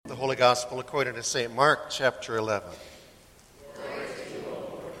Holy Gospel according to St. Mark, chapter 11.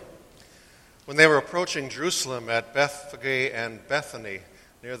 When they were approaching Jerusalem at Bethphage and Bethany,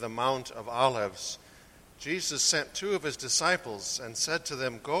 near the Mount of Olives, Jesus sent two of his disciples and said to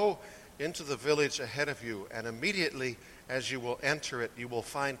them, "Go into the village ahead of you, and immediately as you will enter it, you will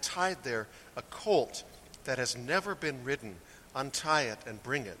find tied there a colt that has never been ridden. Untie it and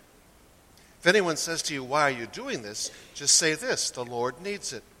bring it. If anyone says to you, 'Why are you doing this?' just say this, 'The Lord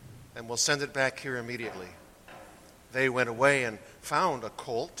needs it,' and we'll send it back here immediately." They went away and found a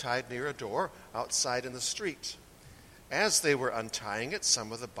colt tied near a door outside in the street. As they were untying it,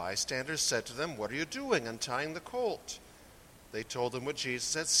 some of the bystanders said to them, "What are you doing, untying the colt?" They told them what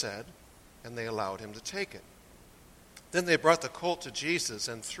Jesus had said, and they allowed him to take it. Then they brought the colt to Jesus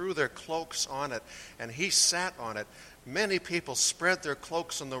and threw their cloaks on it, and he sat on it. Many people spread their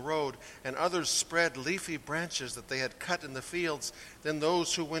cloaks on the road, and others spread leafy branches that they had cut in the fields. Then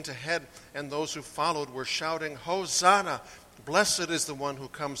those who went ahead and those who followed were shouting, "Hosanna! Blessed is the one who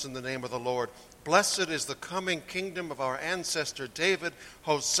comes in the name of the Lord. Blessed is the coming kingdom of our ancestor David.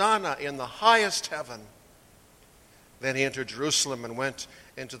 Hosanna in the highest heaven." Then he entered Jerusalem and went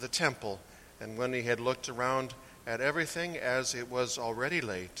into the temple. And when he had looked around at everything, as it was already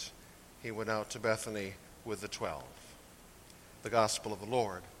late, he went out to Bethany with the 12. The Gospel of the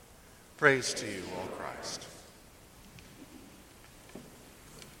Lord. Praise to you, O Christ.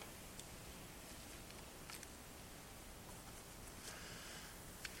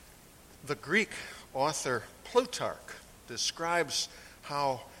 The Greek author Plutarch describes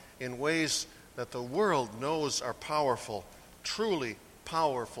how, in ways that the world knows are powerful, truly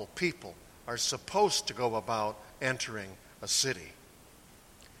powerful people are supposed to go about entering a city.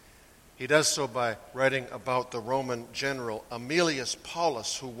 He does so by writing about the Roman general Aemilius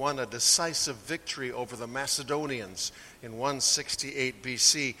Paulus, who won a decisive victory over the Macedonians in 168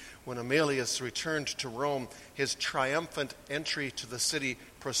 BC. When Aemilius returned to Rome, his triumphant entry to the city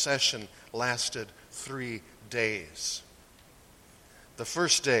procession lasted 3 days. The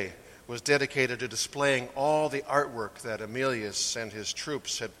first day was dedicated to displaying all the artwork that Aemilius and his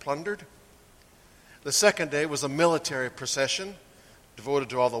troops had plundered. The second day was a military procession devoted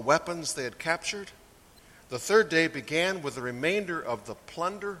to all the weapons they had captured. The third day began with the remainder of the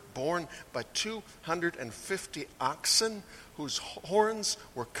plunder borne by 250 oxen whose horns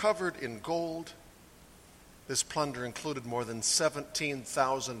were covered in gold. This plunder included more than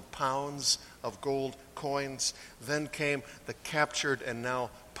 17,000 pounds of gold coins. Then came the captured and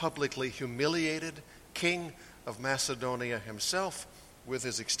now publicly humiliated king of Macedonia himself with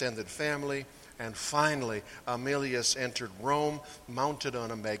his extended family. And finally, Aemilius entered Rome mounted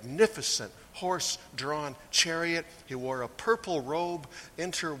on a magnificent horse-drawn chariot. He wore a purple robe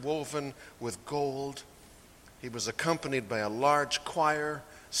interwoven with gold. He was accompanied by a large choir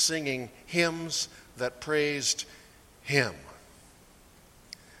singing hymns that praised him.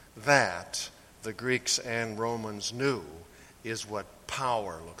 That, the Greeks and Romans knew, is what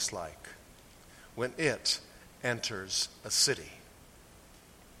power looks like when it enters a city.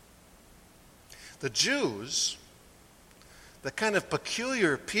 The Jews, the kind of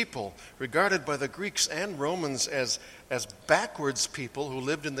peculiar people regarded by the Greeks and Romans as backwards people who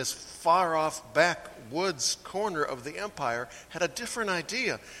lived in this far-off backwoods corner of the empire, had a different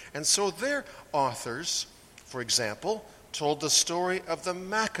idea. And so their authors, for example, told the story of the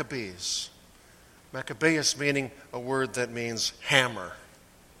Maccabees. Maccabeus meaning a word that means hammer.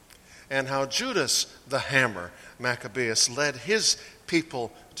 And how Judas the Hammer, Maccabeus, led his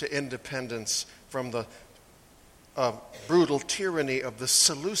people to independence from the brutal tyranny of the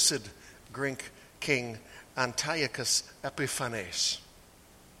Seleucid Greek king Antiochus Epiphanes,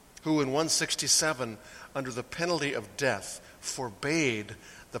 who in 167, under the penalty of death, forbade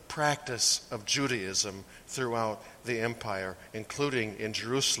the practice of Judaism throughout the empire, including in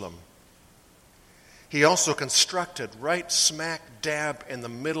Jerusalem. He also constructed, right smack dab in the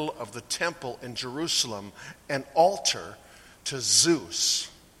middle of the temple in Jerusalem, an altar to Zeus.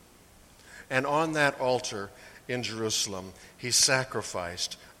 And on that altar in Jerusalem, he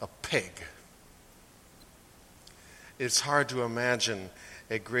sacrificed a pig. It's hard to imagine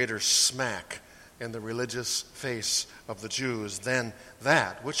a greater smack in the religious face of the Jews than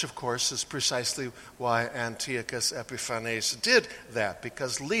that, which of course is precisely why Antiochus Epiphanes did that,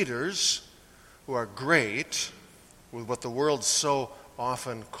 because leaders who are great with what the world so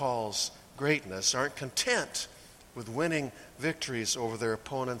often calls greatness aren't content with winning victories over their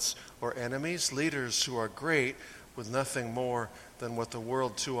opponents or enemies. Leaders who are great with nothing more than what the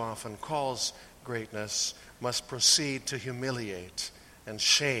world too often calls greatness must proceed to humiliate and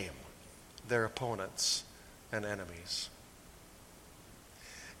shame their opponents and enemies.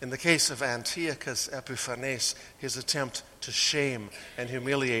 In the case of Antiochus Epiphanes, his attempt to shame and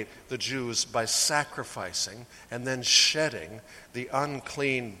humiliate the Jews by sacrificing and then shedding the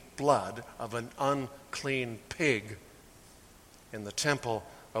unclean blood of an unclean pig in the temple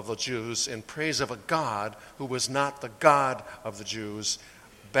of the Jews in praise of a God who was not the God of the Jews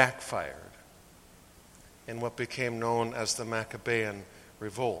backfired in what became known as the Maccabean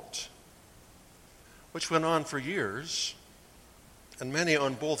Revolt, which went on for years, and many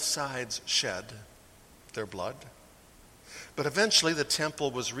on both sides shed their blood. But eventually the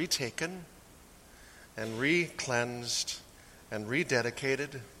temple was retaken and re-cleansed and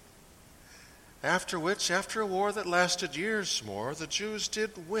rededicated, after which, after a war that lasted years more, the Jews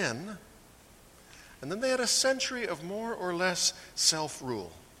did win, and then they had a century of more or less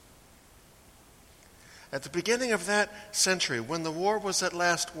self-rule. At the beginning of that century, when the war was at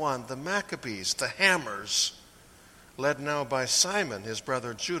last won, the Maccabees, the Hammers, led now by Simon, his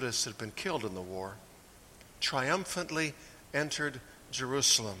brother Judas had been killed in the war, triumphantly entered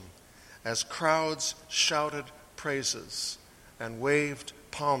Jerusalem as crowds shouted praises and waved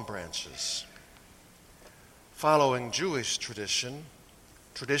palm branches. Following Jewish tradition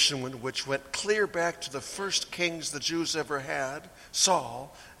which went clear back to the first kings the Jews ever had,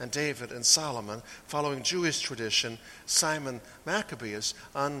 Saul and David and Solomon. Following Jewish tradition, Simon Maccabeus,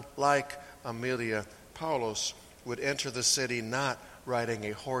 unlike Amelia Paulos, would enter the city not riding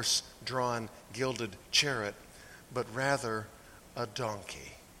a horse-drawn gilded chariot, but rather a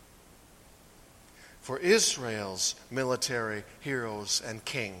donkey. For Israel's military heroes and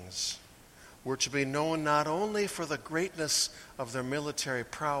kings were to be known not only for the greatness of their military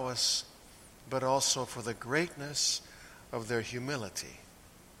prowess, but also for the greatness of their humility.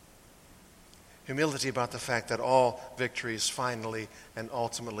 Humility about the fact that all victories finally and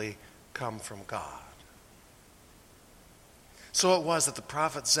ultimately come from God. So it was that the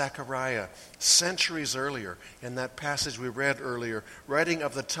prophet Zechariah, centuries earlier, in that passage we read earlier, writing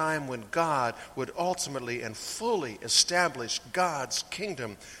of the time when God would ultimately and fully establish God's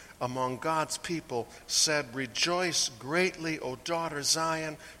kingdom among God's people, said, "Rejoice greatly, O daughter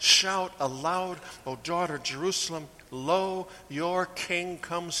Zion. Shout aloud, O daughter Jerusalem. Lo, your king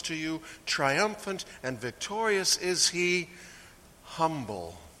comes to you. Triumphant and victorious is he,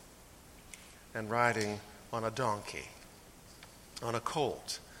 humble and riding on a donkey, on a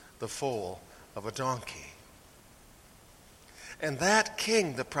colt, the foal of a donkey." And that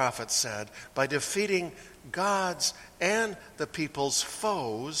king, the prophet said, by defeating God's and the people's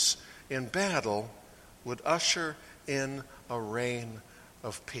foes in battle, would usher in a reign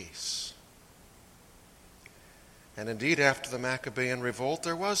of peace. And indeed, after the Maccabean revolt,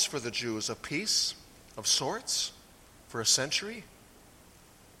 there was for the Jews a peace of sorts for a century.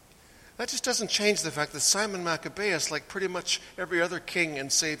 That just doesn't change the fact that Simon Maccabeus, like pretty much every other king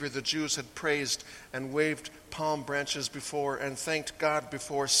and savior the Jews had praised and waved palm branches before and thanked God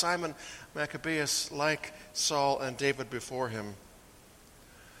before, Simon Maccabeus, like Saul and David before him,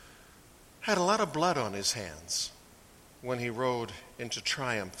 had a lot of blood on his hands when he rode into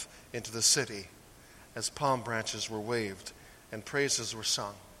triumph into the city as palm branches were waved and praises were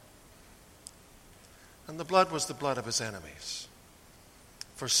sung. And the blood was the blood of his enemies.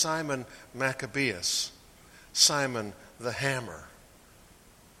 For Simon Maccabeus, Simon the Hammer,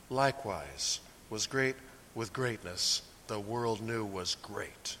 likewise was great with greatness the world knew was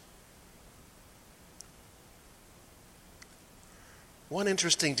great. One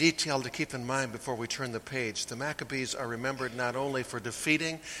interesting detail to keep in mind before we turn the page: the Maccabees are remembered not only for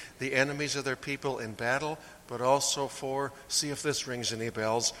defeating the enemies of their people in battle, but also for, see if this rings any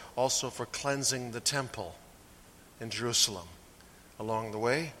bells, also for cleansing the temple in Jerusalem. Along the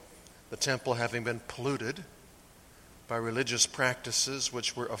way, the temple having been polluted by religious practices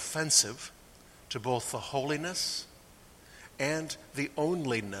which were offensive to both the holiness and the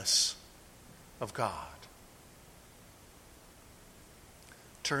onlyness of God.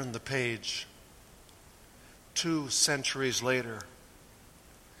 Turn the page. 2 centuries later,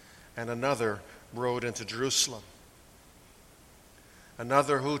 and another rode into Jerusalem.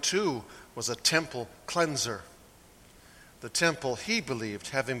 Another who too was a temple cleanser. The temple, he believed,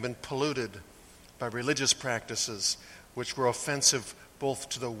 having been polluted by religious practices which were offensive both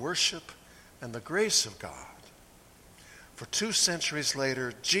to the worship and the grace of God. For 2 centuries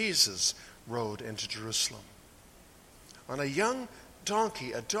later, Jesus rode into Jerusalem on a young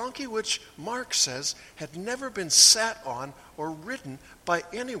donkey, a donkey which Mark says had never been sat on or ridden by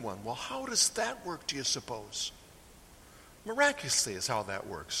anyone. Well, how does that work, do you suppose? Miraculously is how that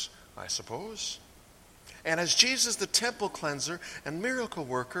works, I suppose. And as Jesus, the temple cleanser and miracle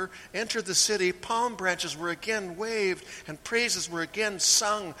worker, entered the city, palm branches were again waved, and praises were again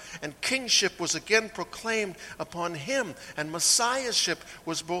sung, and kingship was again proclaimed upon him, and messiahship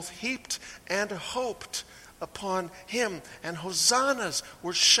was both heaped and hoped upon him, and hosannas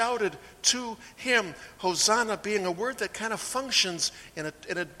were shouted to him. Hosanna being a word that kind of functions in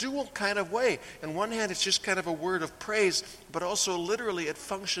a dual kind of way. On one hand, it's just kind of a word of praise, but also literally it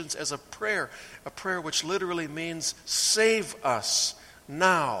functions as a prayer which literally means save us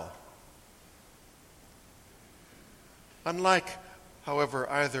now. Unlike, however,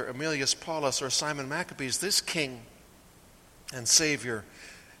 either Aemilius Paulus or Simon Maccabees, this king and Savior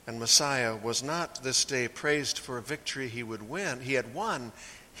and Messiah was not this day praised for a victory he had won.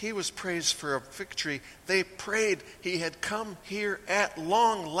 He was praised for a victory they prayed he had come here at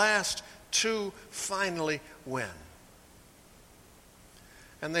long last to finally win.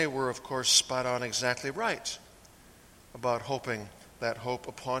 And they were, of course, spot on exactly right about hoping that hope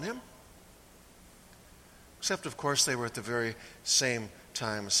upon him. Except, of course, they were at the very same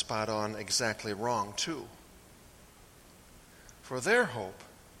time spot on exactly wrong, too. For their hope,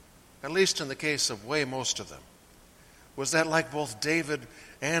 at least in the case of way most of them, was that like both David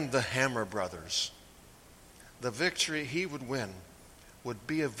and the Hammer brothers, the victory he would win would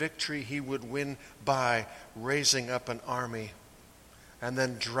be a victory he would win by raising up an army and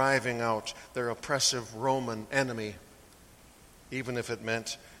then driving out their oppressive Roman enemy, even if it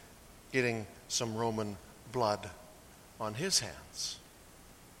meant getting some Roman blood on his hands.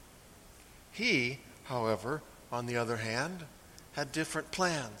 He, however, on the other hand, had different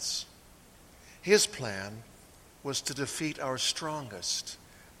plans. His plan was to defeat our strongest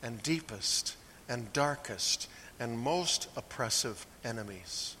and deepest and darkest and most oppressive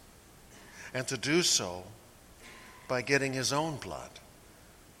enemies, and to do so by getting his own blood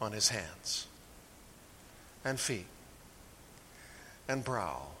on his hands and feet and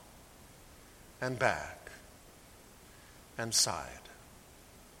brow and back and side.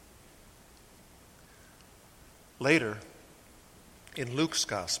 Later, in Luke's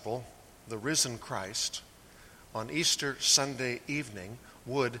Gospel, the risen Christ, on Easter Sunday evening,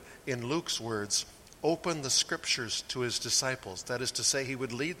 would, in Luke's words, open the Scriptures to his disciples. That is to say, he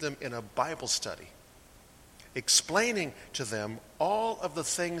would lead them in a Bible study, explaining to them all of the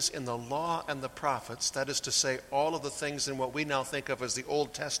things in the law and the prophets, that is to say, all of the things in what we now think of as the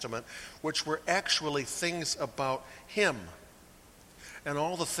Old Testament, which were actually things about him, and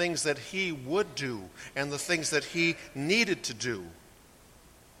all the things that he would do, and the things that he needed to do,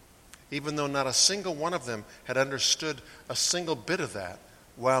 even though not a single one of them had understood a single bit of that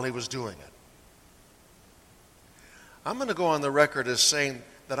while he was doing it. I'm going to go on the record as saying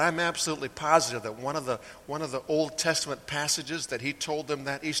that I'm absolutely positive that one of the Old Testament passages that he told them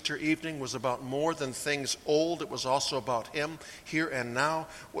that Easter evening was about more than things old. It was also about him here and now.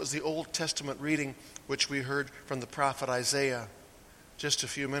 Was the Old Testament reading which we heard from the prophet Isaiah just a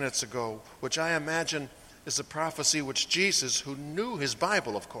few minutes ago, which I imagine is a prophecy which Jesus, who knew his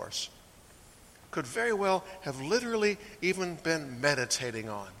Bible, of course, could very well have literally even been meditating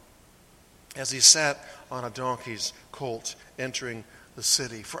on as he sat on a donkey's colt entering the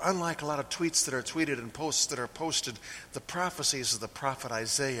city. For unlike a lot of tweets that are tweeted and posts that are posted, the prophecies of the prophet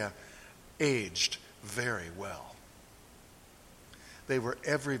Isaiah aged very well. They were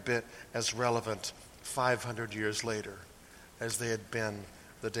every bit as relevant 500 years later as they had been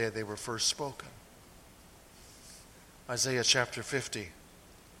the day they were first spoken. Isaiah chapter 50.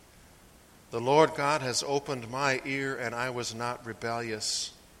 The Lord God has opened my ear, and I was not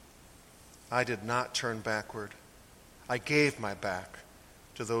rebellious. I did not turn backward. I gave my back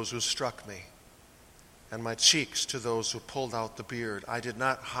to those who struck me, and my cheeks to those who pulled out the beard. I did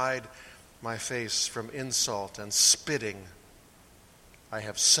not hide my face from insult and spitting. I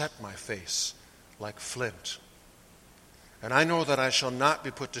have set my face like flint. And I know that I shall not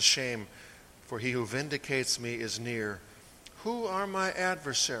be put to shame, for he who vindicates me is near. Who are my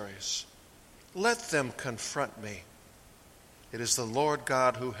adversaries? Let them confront me. It is the Lord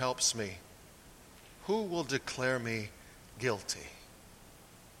God who helps me. Who will declare me guilty?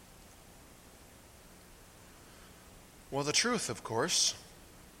 Well, the truth, of course,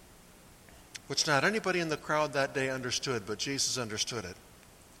 which not anybody in the crowd that day understood, but Jesus understood it.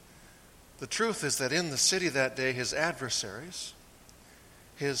 The truth is that in the city that day, his adversaries,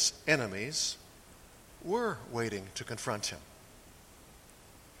 his enemies, were waiting to confront him.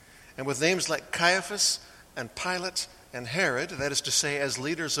 And with names like Caiaphas and Pilate and Herod, that is to say, as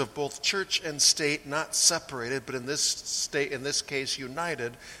leaders of both church and state, not separated, but in this case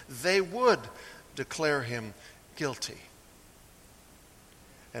united, they would declare him guilty.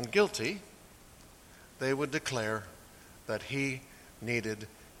 And guilty they would declare that he needed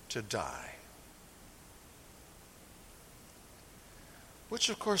to die. Which,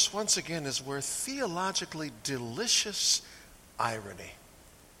 of course, once again is where theologically delicious irony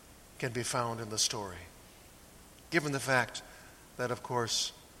can be found in the story, given the fact that, of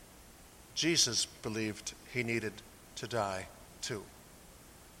course, Jesus believed he needed to die too.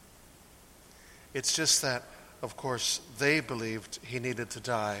 It's just that, of course, they believed he needed to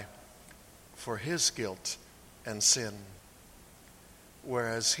die for his guilt and sin,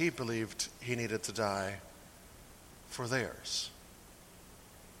 whereas he believed he needed to die for theirs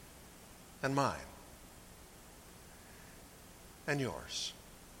and mine and yours.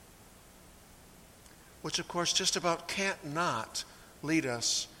 Which, of course, just about can't not lead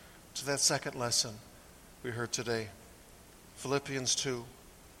us to that second lesson we heard today. Philippians 2.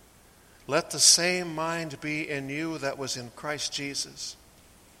 Let the same mind be in you that was in Christ Jesus,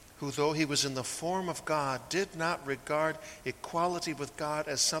 who, though he was in the form of God, did not regard equality with God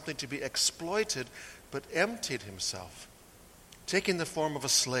as something to be exploited, but emptied himself, taking the form of a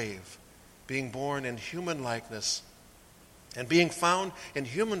slave, being born in human likeness. And being found in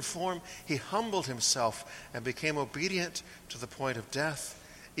human form, he humbled himself and became obedient to the point of death,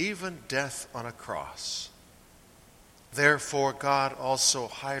 even death on a cross. Therefore God also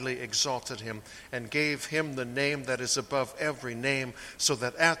highly exalted him and gave him the name that is above every name, so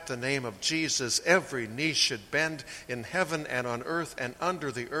that at the name of Jesus every knee should bend in heaven and on earth and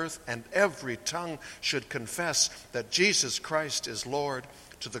under the earth, and every tongue should confess that Jesus Christ is Lord,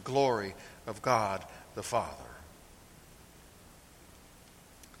 to the glory of God the Father.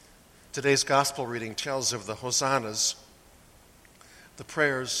 Today's gospel reading tells of the hosannas, the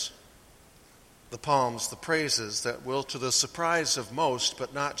prayers, the psalms, the praises that will, to the surprise of most,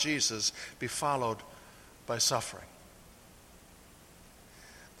 but not Jesus, be followed by suffering.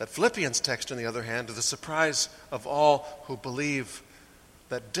 That Philippians text, on the other hand, to the surprise of all who believe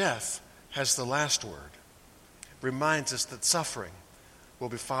that death has the last word, reminds us that suffering will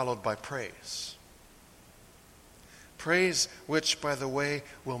be followed by praise. Praise which, by the way,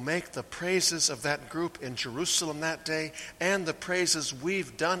 will make the praises of that group in Jerusalem that day and the praises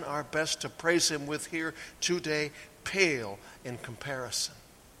we've done our best to praise him with here today pale in comparison.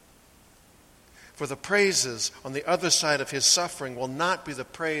 For the praises on the other side of his suffering will not be the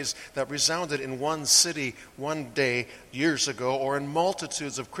praise that resounded in one city one day years ago, or in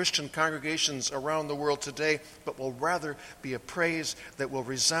multitudes of Christian congregations around the world today, but will rather be a praise that will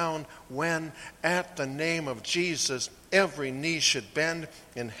resound when, at the name of Jesus, every knee should bend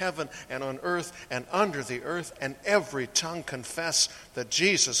in heaven and on earth and under the earth, and every tongue confess that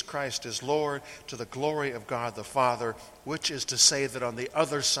Jesus Christ is Lord, to the glory of God the Father, which is to say that on the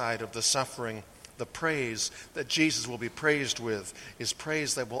other side of the suffering, the praise that Jesus will be praised with is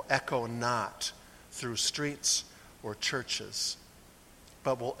praise that will echo not through streets or churches,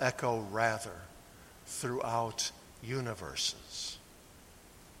 but will echo rather throughout universes.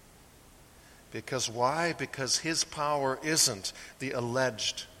 Because why? Because his power isn't the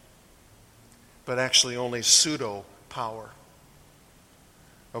alleged, but actually only pseudo power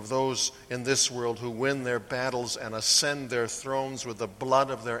of those in this world who win their battles and ascend their thrones with the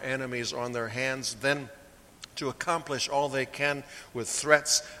blood of their enemies on their hands, then to accomplish all they can with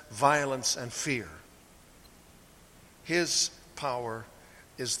threats, violence, and fear. His power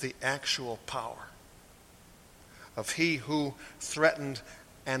is the actual power of he who threatened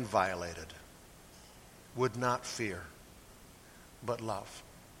and violated, would not fear, but love.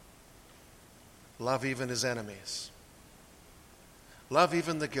 Love even his enemies. Love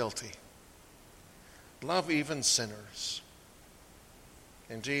even the guilty. Love even sinners.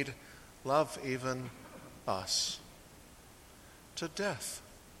 Indeed, love even us to death.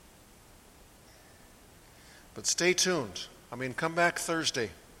 But stay tuned. Come back Thursday.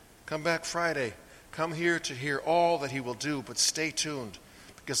 Come back Friday. Come here to hear all that he will do, but stay tuned.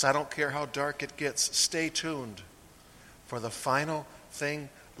 Because I don't care how dark it gets, stay tuned for the final thing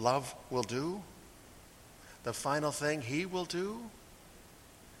love will do. The final thing he will do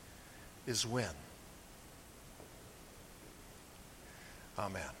is win.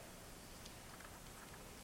 Amen.